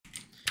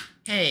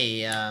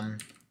Hey,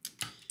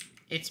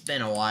 it's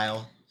been a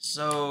while.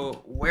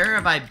 So, where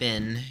have I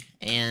been?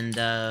 And,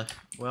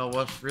 well,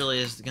 what really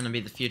is going to be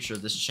the future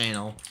of this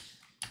channel?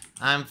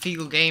 I'm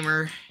Feegle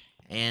Gamer,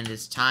 and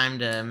it's time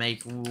to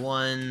make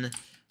one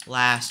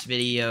last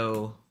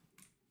video,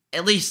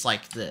 at least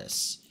like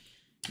this.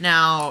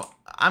 Now,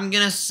 I'm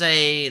gonna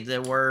say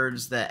the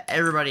words that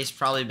everybody's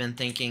probably been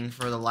thinking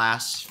for the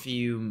last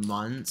few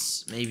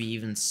months, maybe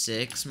even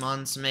 6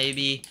 months,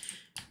 maybe.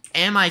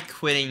 Am I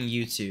quitting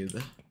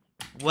YouTube?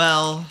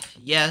 Well,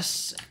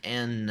 yes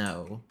and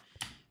no.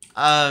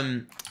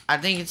 Um, I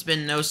think it's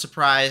been no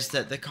surprise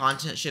that the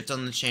content shift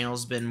on the channel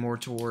has been more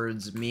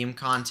towards meme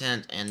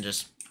content and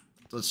just,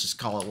 let's just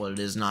call it what it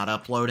is, not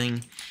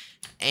uploading.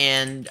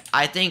 And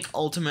I think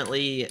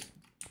ultimately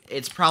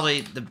it's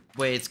probably the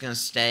way it's going to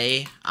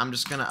stay. I'm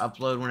just going to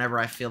upload whenever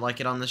I feel like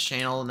it on this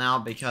channel now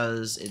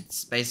because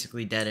it's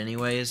basically dead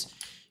anyways.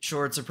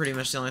 Shorts are pretty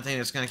much the only thing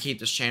that's going to keep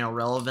this channel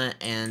relevant,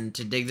 and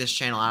to dig this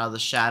channel out of the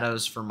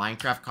shadows for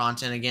Minecraft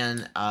content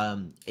again,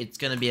 it's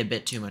going to be a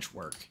bit too much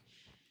work.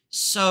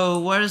 So,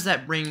 what does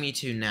that bring me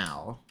to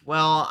now?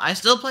 Well, I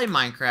still play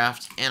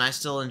Minecraft, and I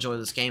still enjoy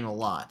this game a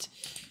lot.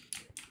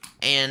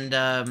 And,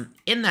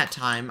 in that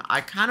time,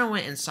 I kind of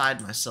went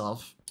inside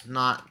myself,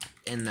 not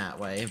in that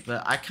way,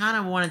 but I kind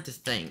of wanted to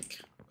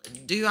think,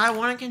 do I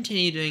want to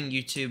continue doing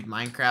YouTube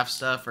Minecraft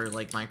stuff, or,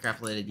 like,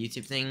 Minecraft-related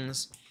YouTube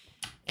things?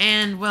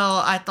 And, well,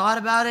 I thought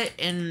about it,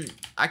 and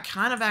I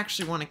kind of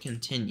actually want to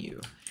continue.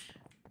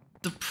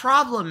 The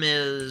problem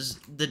is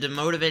the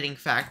demotivating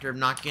factor of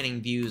not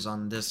getting views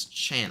on this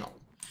channel.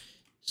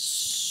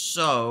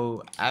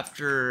 So,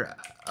 after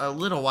a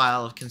little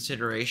while of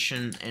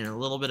consideration and a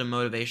little bit of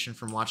motivation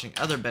from watching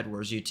other Bed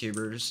Wars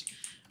YouTubers,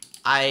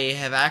 I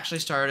have actually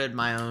started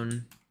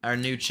our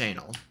new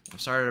channel.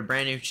 I've started a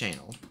brand new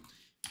channel.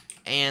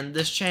 And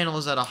this channel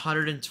is at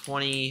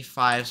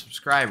 125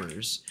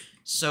 subscribers.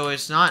 So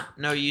it's not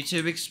no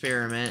YouTube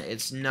experiment.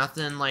 It's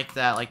nothing like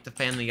that, like the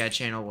Family Guy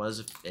channel was,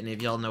 if any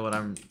of y'all know what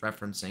I'm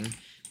referencing.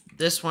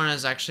 This one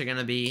is actually going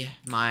to be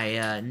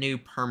my new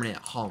permanent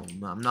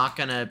home. I'm not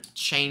going to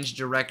change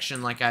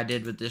direction like I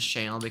did with this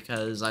channel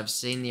because I've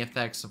seen the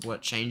effects of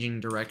what changing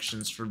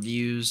directions for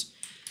views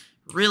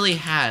really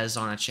has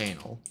on a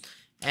channel.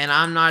 And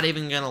I'm not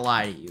even going to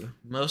lie to you.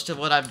 Most of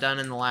what I've done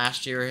in the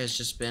last year has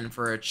just been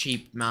for a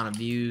cheap amount of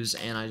views,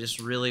 and I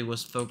just really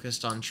was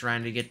focused on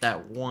trying to get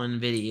that one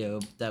video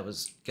that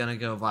was going to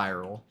go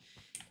viral.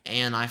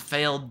 And I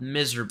failed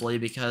miserably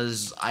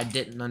because I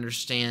didn't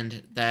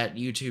understand that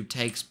YouTube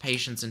takes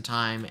patience and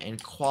time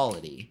and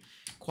quality.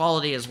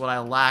 Quality is what I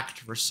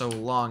lacked for so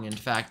long. In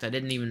fact, I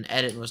didn't even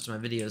edit most of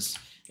my videos.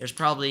 There's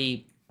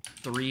probably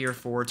 3 or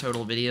 4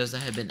 total videos that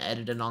have been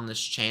edited on this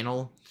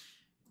channel.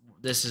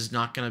 This is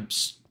not going to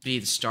be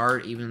the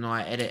start, even though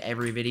I edit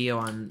every video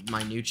on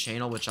my new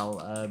channel, which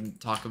I'll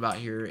talk about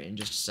here in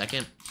just a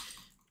second.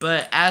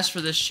 But as for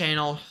this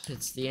channel,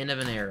 it's the end of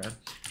an era.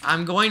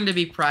 I'm going to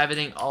be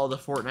privating all the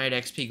Fortnite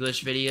XP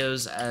glitch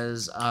videos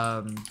as,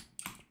 well,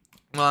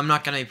 I'm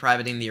not going to be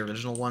privating the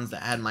original ones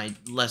that had my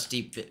less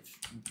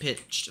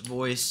deep-pitched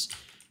voice.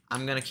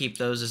 I'm going to keep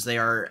those as they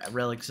are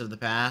relics of the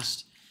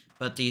past.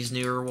 But these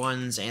newer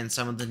ones and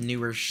some of the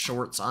newer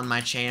shorts on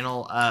my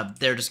channel,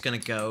 they're just gonna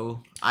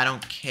go. I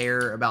don't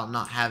care about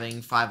not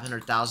having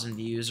 500,000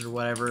 views or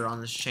whatever on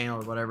this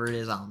channel or whatever it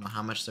is. I don't know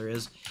how much there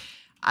is.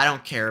 I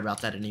don't care about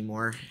that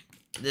anymore.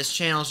 This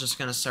channel is just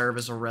gonna serve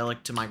as a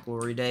relic to my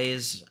glory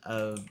days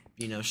of,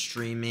 you know,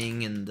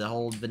 streaming and the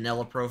whole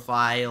vanilla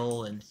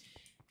profile and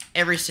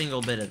every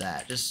single bit of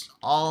that. Just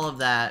all of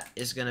that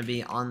is gonna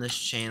be on this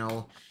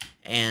channel,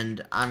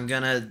 and I'm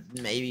gonna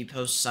maybe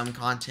post some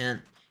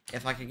content.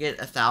 If I could get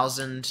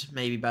 1,000,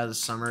 maybe by the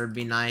summer, it'd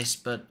be nice.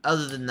 But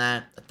other than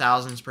that,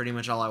 1,000 is pretty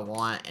much all I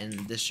want, and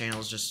this channel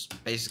is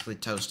just basically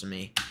toast to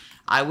me.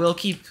 I will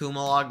keep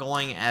Kumalog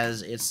going,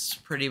 as it's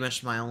pretty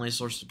much my only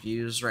source of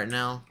views right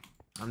now.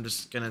 I'm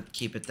just gonna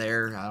keep it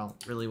there. I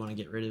don't really want to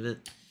get rid of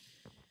it.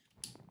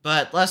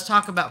 But let's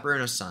talk about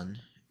Brunosun,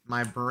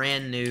 my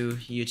brand new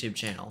YouTube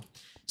channel.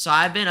 So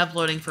I've been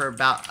uploading for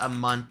about a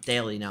month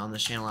daily now on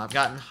this channel. I've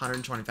gotten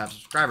 125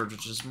 subscribers,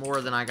 which is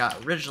more than I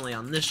got originally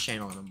on this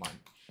channel in a month.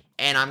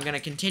 And I'm going to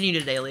continue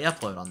to daily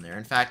upload on there.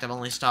 In fact, I've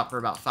only stopped for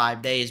about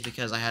 5 days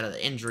because I had an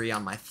injury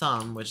on my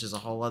thumb, which is a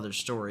whole other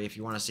story. If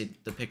you want to see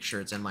the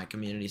picture, it's in my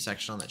community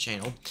section on that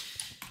channel.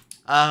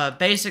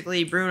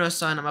 Basically,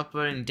 Brunosun, I'm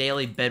uploading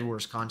daily Bed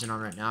Wars content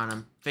on right now, and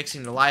I'm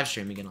fixing to live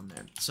stream again on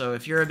there. So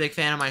if you're a big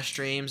fan of my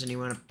streams and you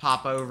want to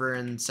pop over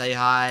and say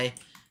hi,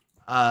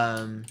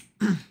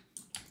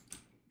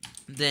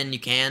 then you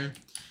can.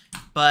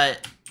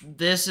 But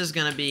this is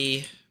going to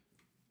be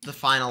the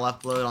final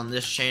upload on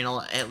this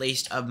channel, at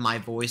least of my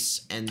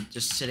voice and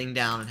just sitting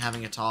down and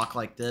having a talk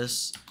like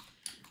this.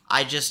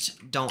 I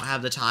just don't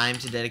have the time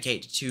to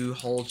dedicate to 2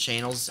 whole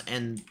channels,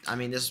 and I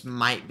mean, this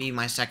might be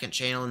my second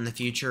channel in the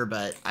future,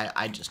 but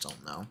I just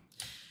don't know.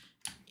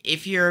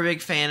 If you're a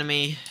big fan of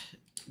me,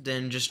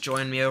 then just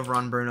join me over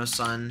on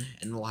Brunosun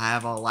and we'll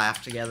have a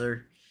laugh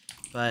together.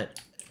 But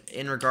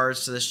in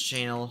regards to this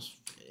channel,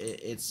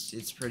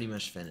 it's pretty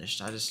much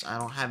finished. I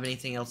don't have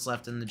anything else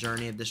left in the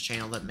journey of this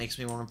channel that makes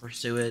me want to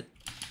pursue it.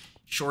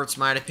 Shorts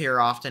might appear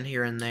often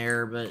here and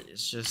there, but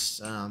it's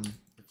just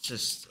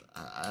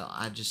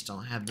I just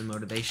don't have the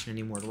motivation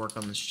anymore to work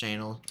on this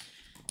channel.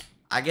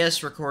 I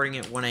guess recording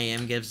at 1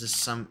 a.m. gives this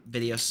some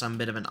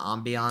bit of an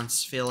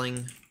ambiance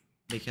feeling,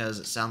 because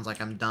it sounds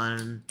like I'm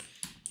done.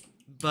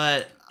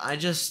 But I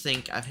just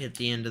think I've hit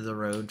the end of the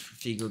road for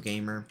Figo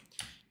Gamer.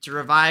 To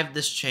revive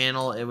this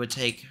channel, it would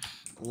take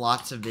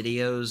lots of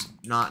videos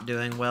not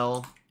doing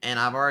well, and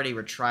I've already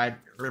tried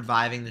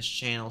reviving this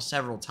channel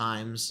several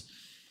times.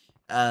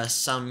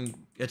 Some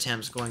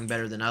attempts going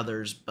better than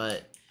others,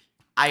 but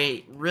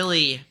I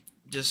really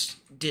just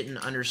didn't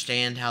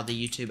understand how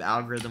the YouTube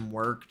algorithm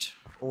worked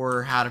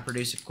or how to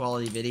produce a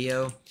quality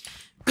video.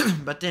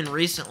 But then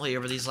recently,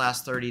 over these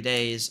last 30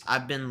 days,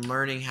 I've been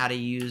learning how to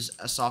use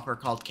a software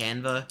called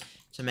Canva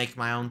to make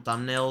my own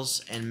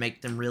thumbnails and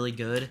make them really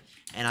good.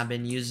 And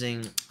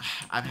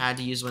I've had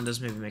to use Windows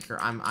Movie Maker.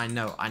 I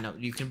know,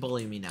 you can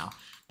bully me now.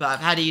 But I've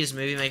had to use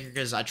Movie Maker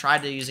because I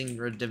tried using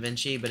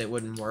DaVinci, but it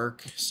wouldn't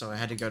work, so I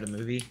had to go to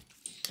Movie.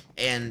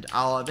 And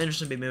I'll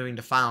eventually be moving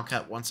to Final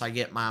Cut once I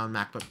get my own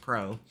MacBook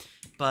Pro.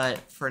 But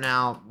for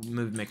now,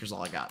 Movie Maker's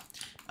all I got.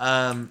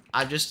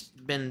 I've just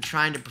been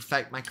trying to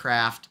perfect my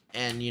craft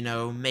and, you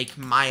know, make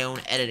my own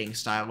editing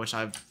style, which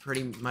I've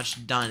pretty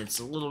much done. It's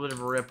a little bit of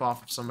a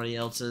rip-off of somebody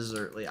else's,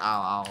 or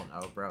I don't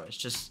know, bro.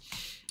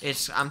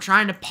 I'm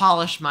trying to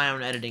polish my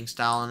own editing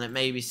style, and it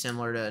may be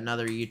similar to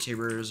another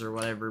YouTuber's or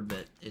whatever,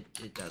 but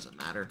it doesn't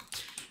matter.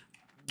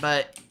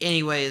 But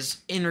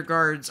anyways, in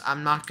regards,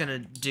 I'm not going to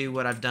do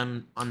what I've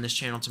done on this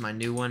channel to my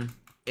new one.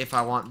 If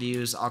I want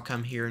views, I'll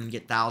come here and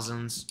get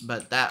thousands,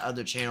 but that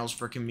other channel's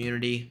for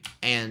community.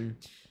 And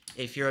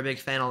if you're a big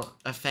fan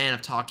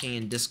of talking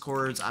in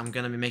Discords, I'm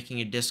going to be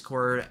making a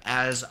Discord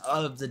as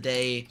of the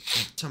day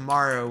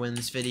tomorrow when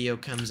this video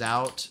comes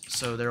out.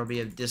 So there will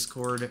be a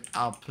Discord.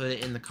 I'll put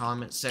it in the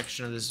comment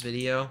section of this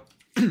video.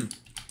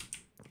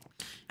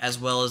 As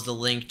well as the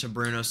link to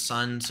Bruno's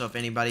son. So if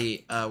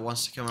anybody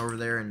wants to come over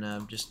there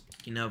and just,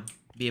 you know,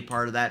 be a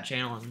part of that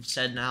channel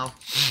instead now,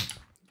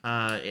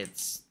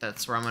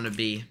 that's where I'm going to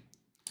be.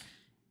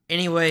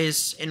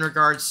 Anyways, in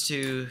regards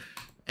to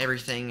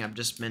everything I've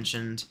just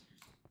mentioned,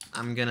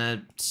 I'm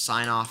gonna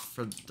sign off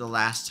for the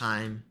last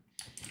time.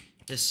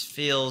 This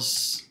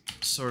feels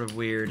sort of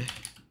weird.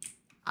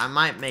 I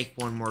might make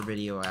one more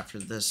video after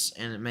this,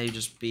 and it may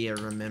just be a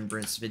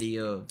remembrance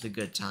video of the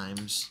good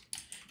times.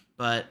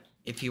 But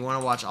if you want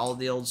to watch all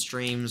the old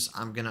streams,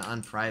 I'm gonna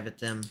unprivate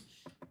them,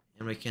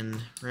 and we can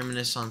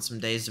reminisce on some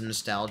days of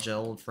nostalgia,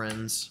 old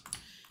friends.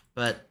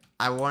 But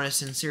I want to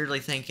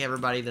sincerely thank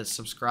everybody that's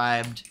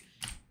subscribed.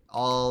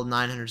 All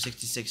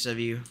 966 of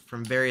you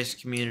from various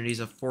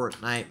communities of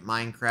Fortnite,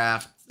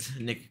 Minecraft,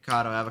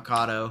 Nikocado,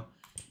 Avocado.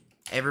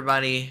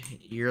 Everybody,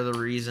 you're the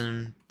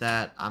reason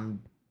that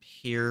I'm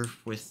here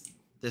with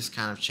this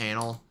kind of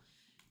channel,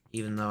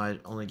 even though I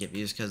only get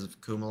views because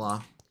of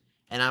Kumala.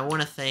 And I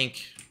want to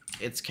thank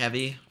It's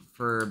Kevy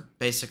for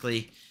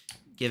basically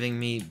giving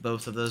me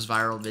both of those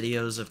viral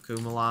videos of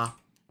Kumala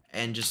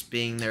and just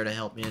being there to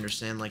help me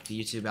understand like the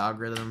YouTube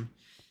algorithm.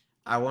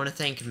 I want to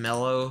thank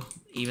Mello,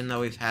 even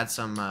though we've had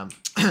some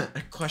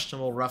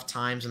questionable rough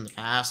times in the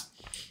past.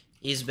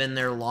 He's been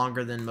there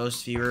longer than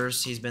most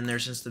viewers. He's been there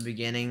since the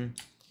beginning.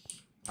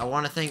 I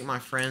want to thank my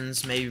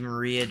friends, maybe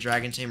Maria,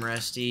 Dragon Tamer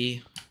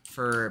SD,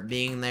 for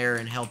being there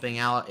and helping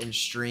out in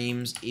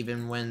streams,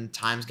 even when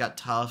times got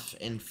tough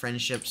and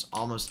friendships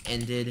almost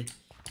ended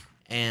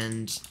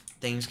and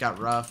things got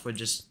rough with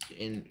just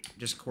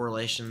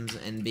correlations,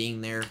 and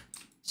being there,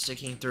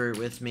 sticking through it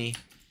with me,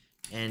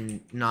 and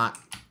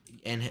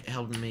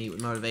helping me with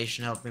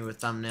motivation, helping me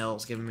with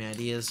thumbnails, giving me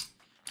ideas.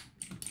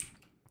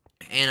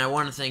 And I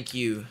want to thank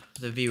you,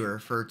 the viewer,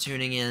 for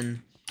tuning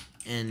in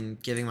and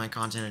giving my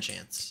content a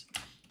chance.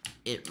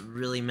 It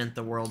really meant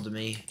the world to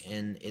me,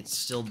 and it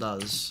still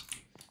does.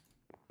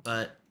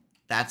 But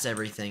that's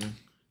everything.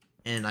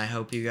 And I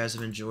hope you guys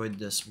have enjoyed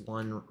this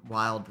one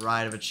wild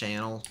ride of a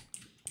channel.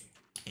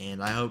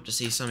 And I hope to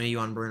see some of you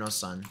on Bruno's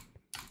son.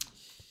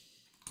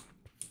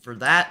 For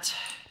that,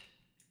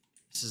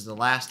 this is the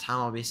last time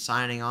I'll be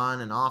signing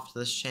on and off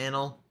this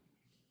channel.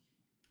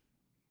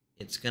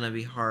 It's gonna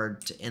be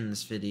hard to end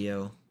this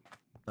video,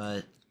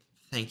 but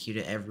thank you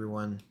to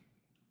everyone.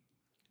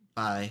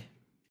 Bye.